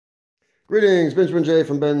Greetings, Benjamin J.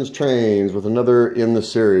 from BENZTRAINZ with another in the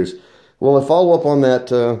series. Well, I follow up on that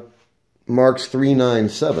Marx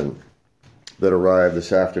 397 that arrived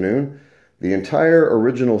this afternoon. The entire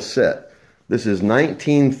original set. This is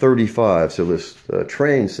 1935, so this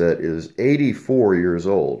train set is 84 years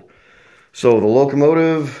old. So the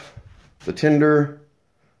locomotive, the tender,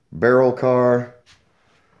 barrel car,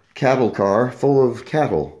 cattle car full of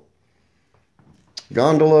cattle,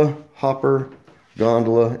 gondola, hopper,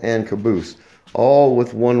 gondola, and caboose, all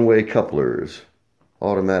with one-way couplers,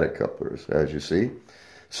 automatic couplers, as you see.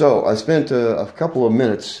 So I spent a couple of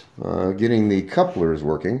minutes getting the couplers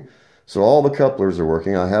working. So all the couplers are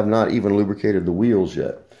working. I have not even lubricated the wheels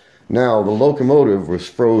yet. Now, the locomotive was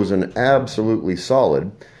frozen absolutely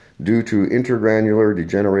solid due to intergranular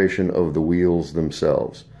degeneration of the wheels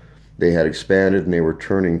themselves. They had expanded and they were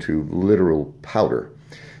turning to literal powder.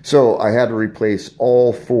 So I had to replace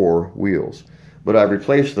all 4 wheels. But I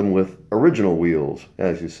replaced them with original wheels,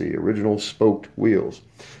 as you see, original spoked wheels.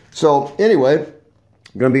 So anyway,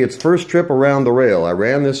 going to be its first trip around the rail. I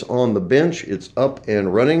ran this on the bench. It's up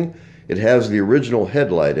and running. It has the original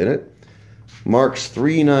headlight in it. Marx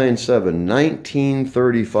 397,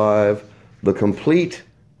 1935, the complete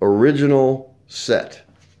original set,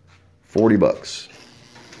 40 bucks.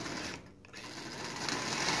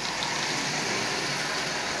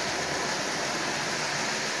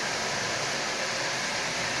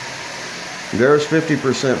 There's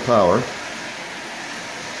 50% power.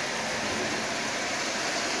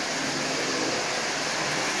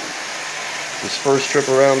 This first trip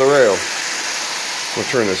around the rail. We'll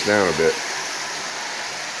turn this down a bit.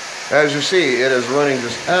 As you see, it is running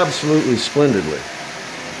just absolutely splendidly.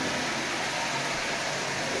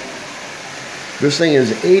 This thing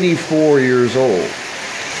is 84 years old.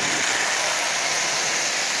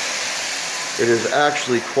 It is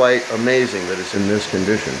actually quite amazing that it's in this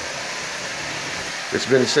condition. It's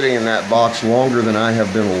been sitting in that box longer than I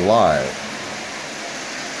have been alive.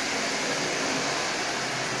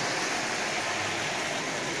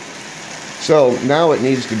 So now it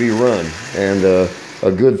needs to be run, and a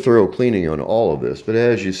good thorough cleaning on all of this. But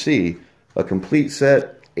as you see, a complete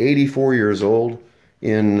set, 84 years old,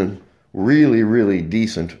 in really, really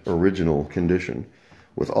decent original condition.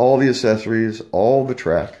 With all the accessories, all the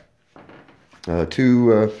track,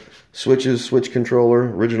 2 switches, switch controller,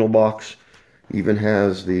 original box. Even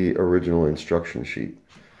has the original instruction sheet.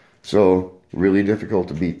 So really difficult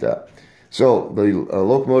to beat that. So the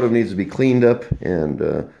locomotive needs to be cleaned up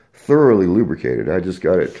and thoroughly lubricated. I just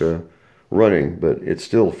got it running, but it's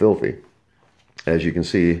still filthy, as you can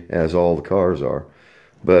see, as all the cars are.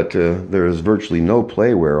 But there is virtually no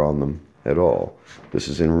play wear on them at all. This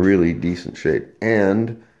is in really decent shape.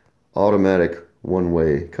 And automatic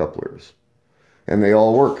one-way couplers. And they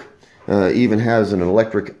all work. Even has an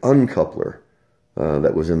electric uncoupler.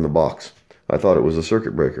 That was in the box. I thought it was a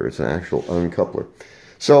circuit breaker. It's an actual uncoupler.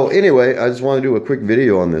 So anyway, I just want to do a quick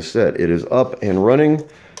video on this set. It is up and running.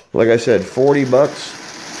 Like I said, 40 bucks.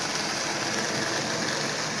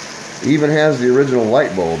 Even has the original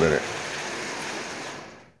light bulb in it.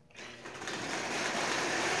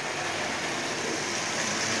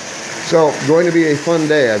 So, going to be a fun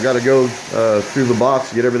day. I've got to go through the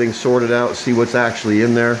box, get everything sorted out, see what's actually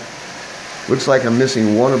in there. Looks like I'm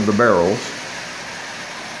missing one of the barrels.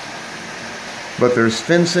 But there's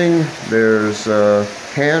fencing, there's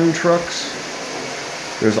hand trucks,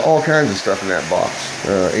 there's all kinds of stuff in that box,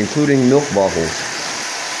 including milk bottles.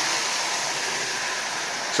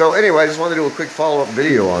 So anyway, I just wanted to do a quick follow-up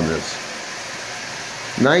video on this.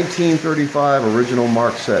 1935 original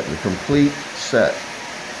Marx set, the complete set.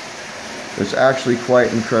 It's actually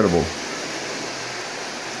quite incredible.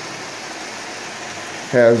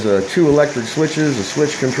 Has 2 electric switches, a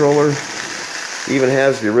switch controller. Even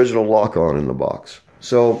has the original lock-on in the box.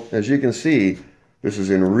 So, as you can see, this is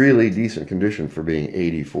in really decent condition for being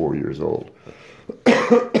 84 years old.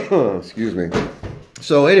 Excuse me.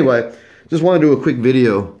 So anyway, just want to do a quick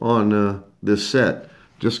video on this set.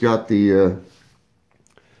 Just got the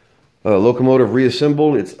locomotive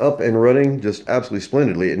reassembled. It's up and running just absolutely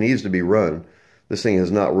splendidly. It needs to be run. This thing has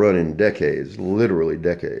not run in decades, literally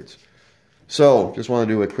decades. So, just want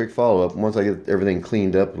to do a quick follow-up. Once I get everything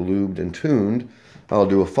cleaned up, lubed, and tuned, I'll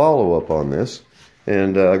do a follow-up on this.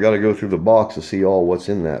 And I've got to go through the box to see all what's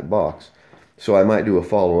in that box. So I might do a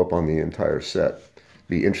follow-up on the entire set.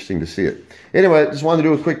 Be interesting to see it. Anyway, just wanted to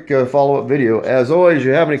do a quick follow-up video. As always, if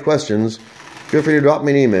you have any questions, feel free to drop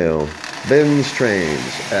me an email.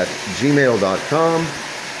 BENZTRAINZ@gmail.com.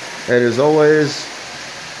 And as always,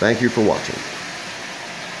 thank you for watching.